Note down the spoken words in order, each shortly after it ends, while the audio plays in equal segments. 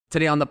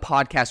Today on the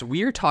podcast,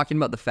 we are talking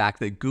about the fact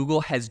that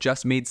Google has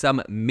just made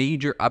some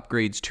major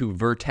upgrades to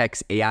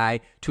Vertex AI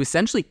to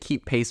essentially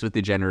keep pace with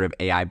the generative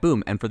AI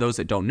boom. And for those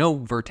that don't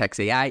know, Vertex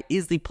AI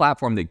is the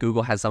platform that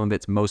Google has some of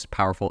its most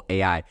powerful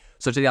AI.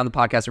 So today on the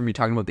podcast, we're going to be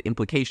talking about the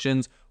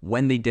implications,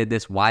 when they did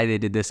this, why they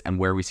did this, and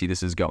where we see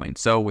this is going.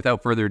 So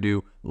without further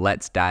ado,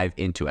 let's dive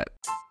into it.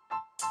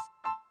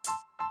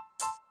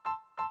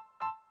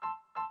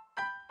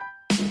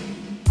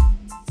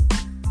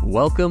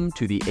 Welcome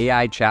to the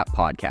AI Chat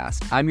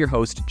Podcast. I'm your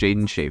host,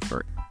 Jaden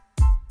Schaefer.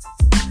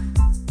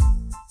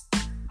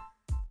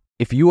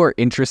 If you are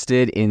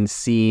interested in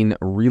seeing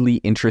really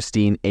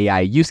interesting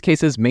AI use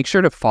cases, make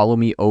sure to follow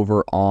me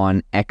over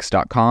on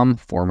x.com,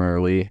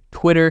 formerly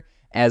Twitter,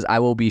 as I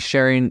will be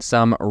sharing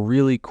some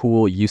really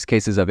cool use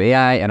cases of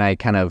AI, and I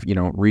kind of,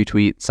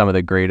 retweet some of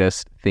the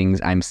greatest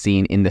things I'm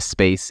seeing in the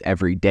space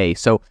every day.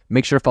 So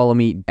make sure to follow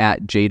me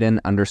at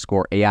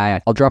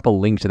Jaden_AI. I'll drop a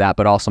link to that,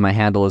 but also my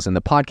handle is in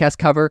the podcast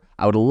cover.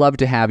 I would love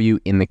to have you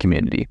in the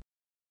community.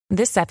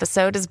 This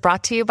episode is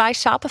brought to you by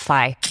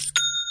Shopify.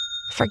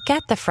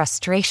 Forget the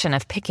frustration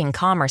of picking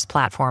commerce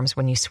platforms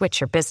when you switch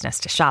your business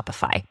to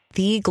Shopify,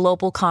 the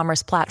global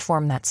commerce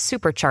platform that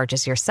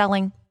supercharges your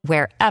selling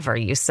wherever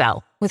you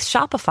sell. With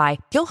Shopify,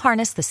 you'll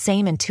harness the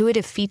same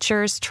intuitive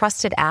features,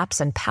 trusted apps,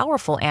 and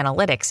powerful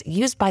analytics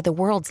used by the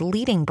world's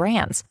leading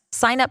brands.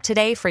 Sign up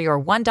today for your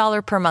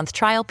 $1 per month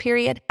trial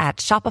period at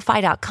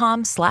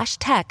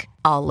shopify.com/tech,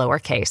 all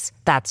lowercase.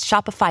 That's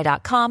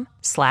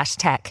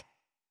shopify.com/tech.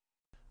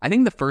 I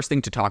think the first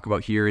thing to talk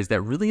about here is that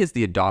really as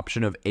the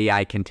adoption of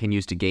AI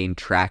continues to gain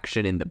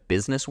traction in the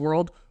business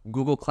world,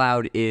 Google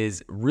Cloud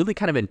is really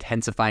kind of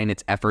intensifying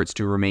its efforts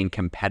to remain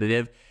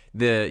competitive.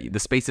 The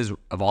space is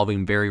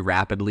evolving very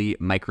rapidly.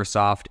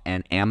 Microsoft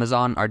and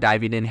Amazon are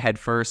diving in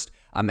headfirst.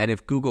 And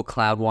if Google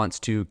Cloud wants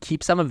to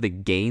keep some of the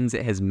gains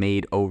it has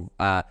made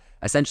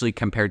essentially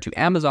compared to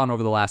Amazon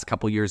over the last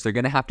couple of years, they're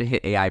going to have to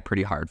hit AI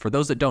pretty hard. For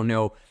those that don't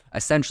know,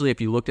 essentially, if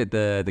you looked at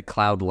the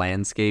cloud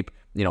landscape,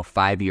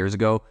 5 years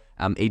ago,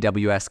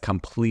 AWS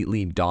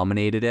completely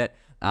dominated it.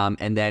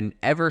 And then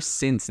ever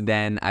since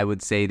then, I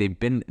would say they've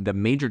been the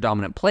major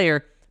dominant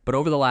player. But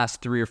over the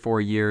last 3 or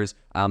 4 years,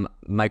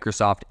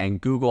 Microsoft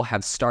and Google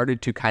have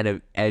started to kind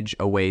of edge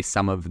away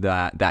some of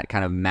that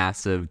kind of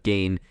massive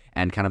gain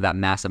and kind of that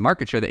massive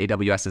market share that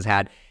AWS has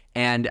had.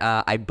 And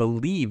I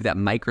believe that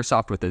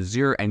Microsoft with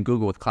Azure and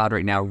Google with Cloud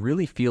right now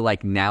really feel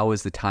like now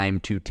is the time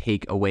to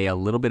take away a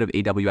little bit of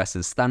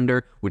AWS's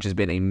thunder, which has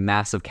been a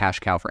massive cash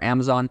cow for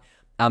Amazon,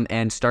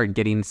 and start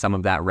getting some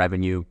of that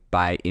revenue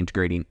by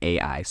integrating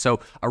AI. So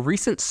a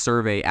recent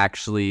survey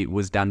actually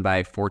was done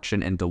by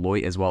Fortune and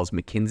Deloitte as well as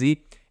McKinsey,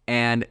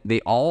 and they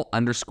all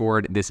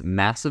underscored this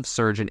massive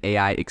surge in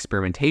AI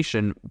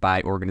experimentation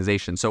by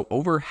organizations. So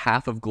over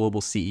half of global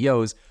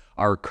CEOs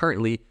are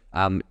currently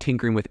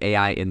tinkering with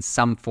AI in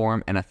some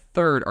form, and a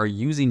third are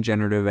using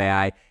generative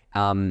AI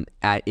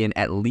in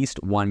at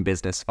least one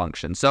business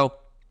function. So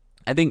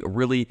I think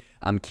really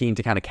I'm keen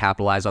to kind of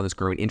capitalize on this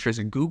growing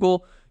interest.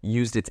 Google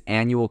used its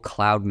annual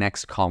Cloud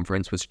Next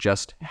conference, which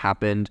just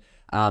happened.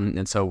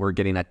 And so we're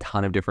getting a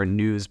ton of different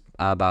news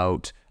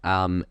about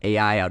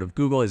AI out of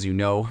Google. As you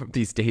know,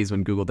 these days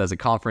when Google does a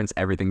conference,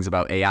 everything's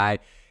about AI.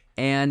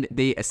 And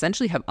they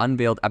essentially have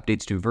unveiled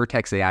updates to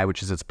Vertex AI,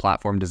 which is its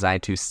platform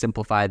designed to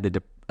simplify the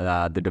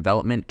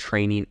development,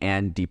 training,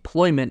 and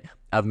deployment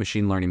of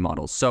machine learning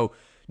models. So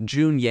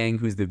June Yang,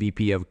 who's the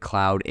VP of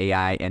Cloud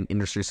AI and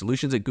Industry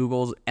Solutions at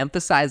Google,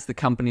 emphasized the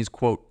company's,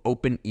 quote,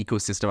 open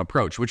ecosystem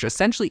approach, which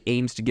essentially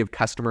aims to give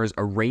customers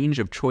a range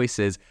of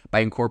choices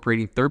by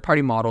incorporating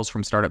third-party models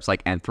from startups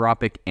like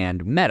Anthropic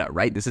and Meta,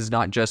 right? This is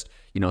not just,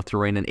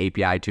 throwing an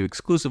API to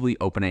exclusively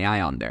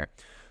OpenAI on there.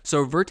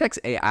 So Vertex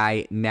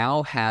AI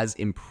now has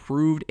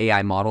improved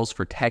AI models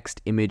for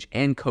text, image,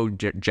 and code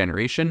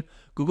generation.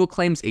 Google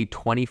claims a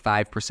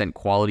 25%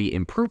 quality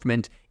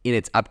improvement in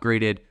its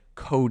upgraded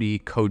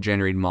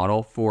code-generated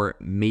model for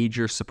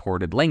major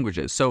supported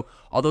languages. So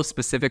although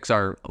specifics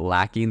are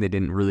lacking, they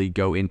didn't really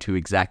go into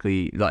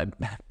exactly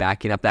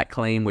backing up that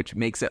claim, which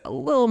makes it a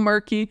little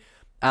murky.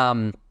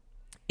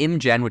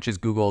 ImGen, which is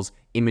Google's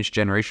image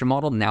generation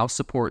model, now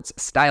supports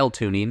style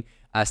tuning,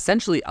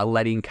 essentially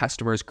letting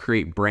customers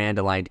create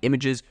brand-aligned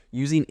images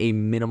using a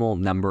minimal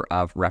number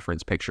of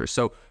reference pictures.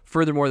 So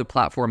furthermore, the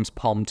platform's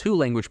Palm 2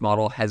 language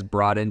model has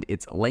broadened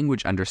its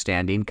language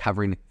understanding,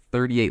 covering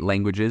 38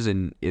 languages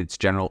in its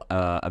general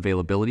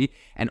availability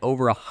and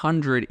over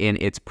 100 in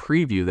its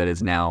preview that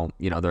is now,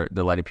 they're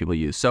letting people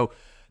use. So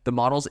the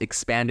model's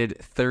expanded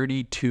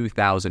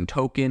 32,000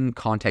 token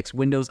context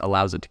windows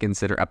allows it to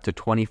consider up to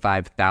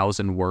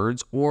 25,000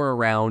 words or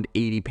around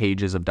 80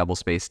 pages of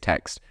double-spaced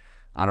text.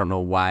 I don't know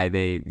why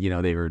they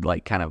were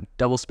like kind of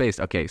double-spaced.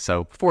 Okay,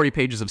 so 40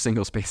 pages of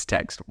single-spaced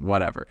text,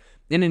 whatever.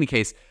 In any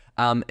case,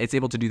 it's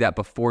able to do that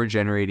before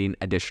generating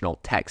additional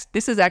text.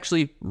 This is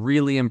actually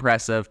really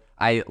impressive.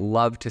 I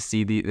love to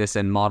see this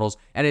in models.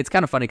 And it's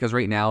kind of funny because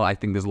right now I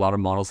think there's a lot of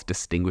models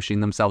distinguishing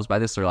themselves by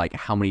this. They're like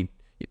how many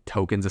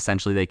tokens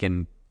essentially they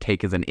can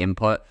take as an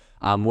input.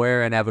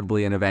 where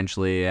inevitably and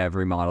eventually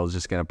every model is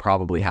just going to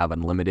probably have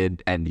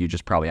unlimited, and you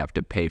just probably have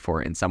to pay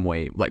for it in some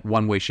way, like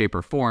one way, shape,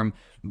 or form.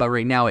 But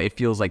right now, it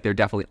feels like there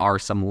definitely are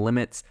some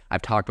limits.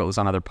 I've talked about this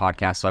on other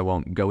podcasts, so I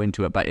won't go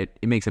into it, but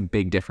it makes a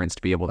big difference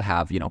to be able to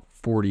have,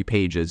 40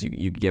 pages.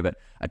 You give it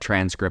a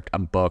transcript, a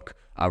book,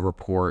 a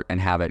report,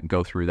 and have it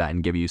go through that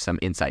and give you some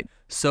insight.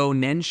 So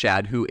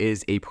Nenshad, who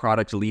is a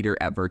product leader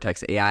at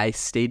Vertex AI,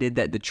 stated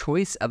that the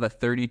choice of a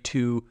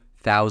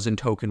 32,000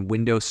 token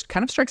window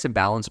kind of strikes a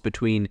balance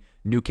between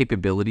new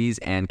capabilities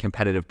and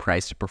competitive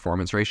price to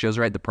performance ratios,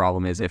 right? The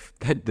problem is if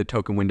the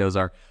token windows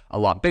are a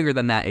lot bigger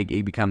than that,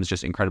 it becomes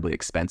just incredibly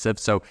expensive.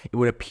 So it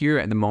would appear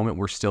at the moment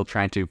we're still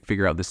trying to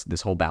figure out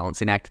this whole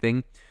balancing act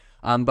thing.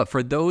 But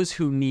for those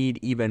who need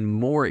even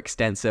more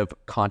extensive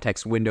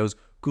context windows,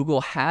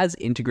 Google has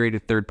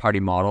integrated third-party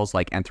models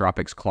like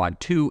Anthropic's Claude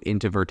 2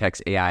 into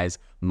Vertex AI's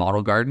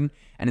Model Garden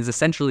and is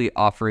essentially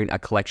offering a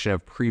collection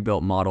of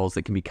pre-built models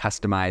that can be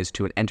customized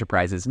to an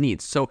enterprise's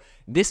needs. So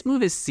this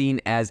move is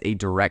seen as a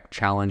direct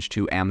challenge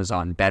to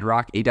Amazon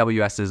Bedrock,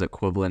 AWS's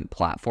equivalent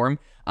platform,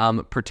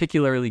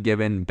 particularly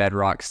given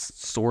Bedrock's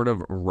sort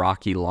of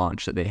rocky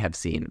launch that they have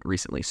seen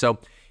recently. So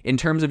in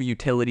terms of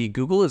utility,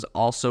 Google is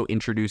also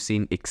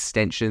introducing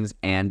extensions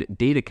and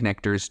data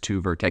connectors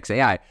to Vertex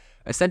AI,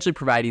 essentially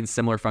providing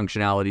similar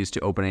functionalities to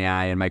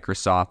OpenAI and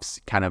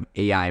Microsoft's kind of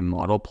AI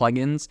model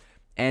plugins.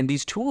 And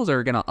these tools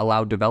are going to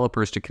allow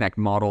developers to connect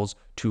models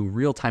to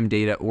real-time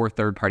data or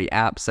third-party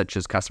apps such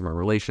as customer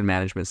relation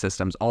management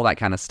systems, all that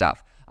kind of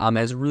stuff,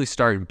 as really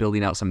started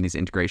building out some of these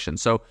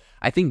integrations. So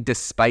I think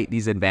despite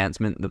these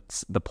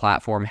advancements, the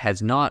platform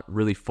has not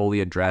really fully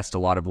addressed a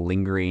lot of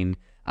lingering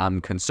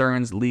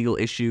concerns, legal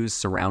issues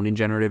surrounding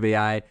generative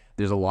AI.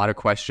 There's a lot of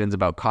questions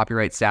about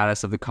copyright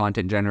status of the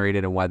content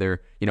generated and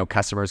whether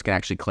customers can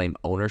actually claim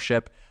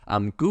ownership.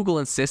 Google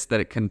insists that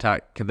it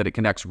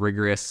conducts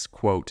rigorous,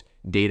 quote,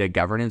 data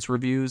governance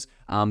reviews,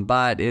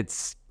 but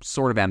it's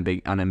sort of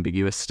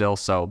unambiguous still,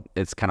 so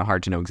it's kind of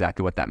hard to know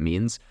exactly what that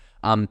means.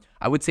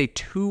 I would say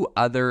two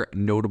other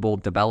notable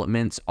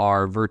developments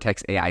are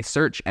Vertex AI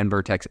Search and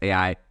Vertex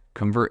AI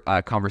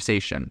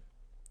Conversation,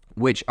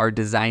 which are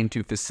designed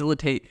to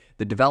facilitate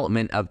the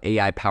development of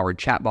AI-powered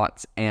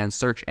chatbots and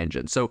search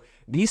engines. So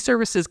these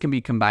services can be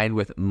combined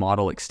with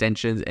model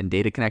extensions and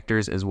data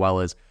connectors, as well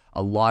as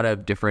a lot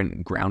of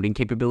different grounding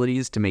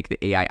capabilities to make the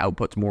AI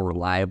outputs more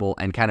reliable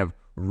and kind of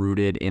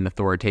rooted in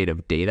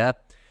authoritative data.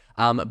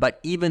 But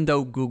even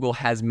though Google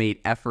has made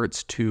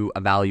efforts to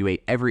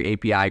evaluate every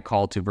API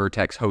call to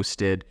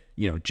Vertex-hosted,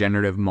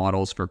 generative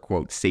models for,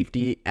 quote,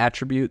 safety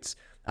attributes,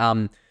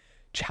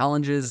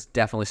 challenges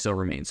definitely still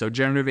remain. So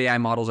generative AI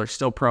models are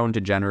still prone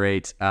to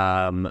generate,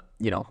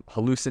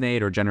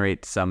 hallucinate or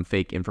generate some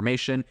fake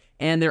information.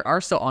 And there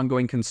are still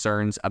ongoing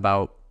concerns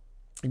about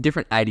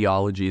different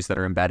ideologies that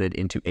are embedded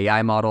into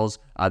AI models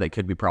that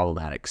could be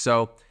problematic.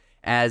 So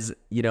as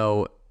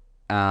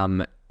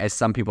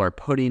some people are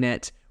putting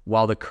it,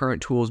 while the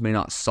current tools may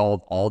not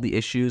solve all the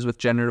issues with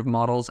generative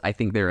models, I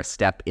think they're a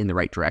step in the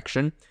right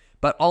direction.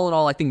 But all in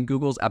all, I think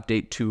Google's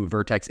update to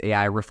Vertex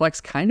AI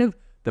reflects kind of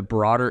the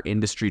broader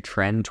industry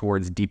trend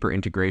towards deeper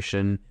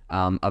integration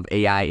of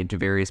AI into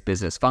various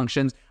business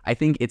functions. I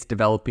think it's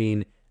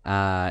developing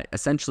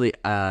essentially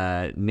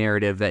a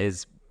narrative that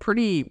is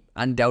pretty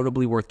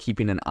undoubtedly worth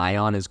keeping an eye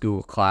on as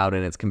Google Cloud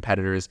and its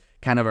competitors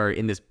kind of are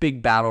in this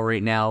big battle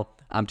right now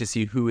to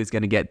see who is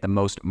going to get the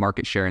most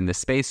market share in this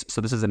space. So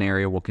this is an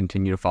area we'll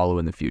continue to follow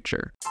in the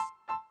future.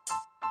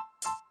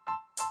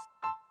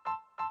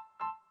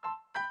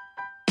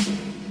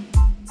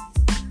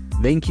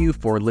 Thank you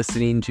for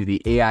listening to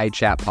the AI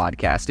Chat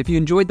Podcast. If you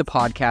enjoyed the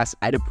podcast,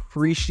 I'd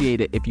appreciate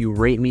it if you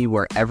rate me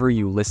wherever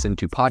you listen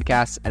to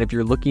podcasts. And if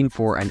you're looking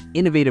for an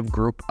innovative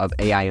group of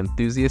AI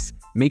enthusiasts,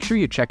 make sure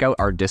you check out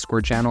our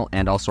Discord channel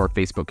and also our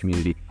Facebook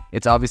community.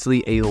 It's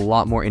obviously a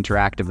lot more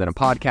interactive than a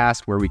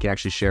podcast where we can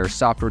actually share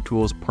software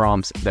tools,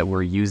 prompts that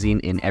we're using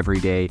in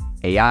everyday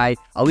AI.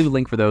 I'll leave a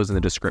link for those in the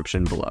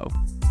description below.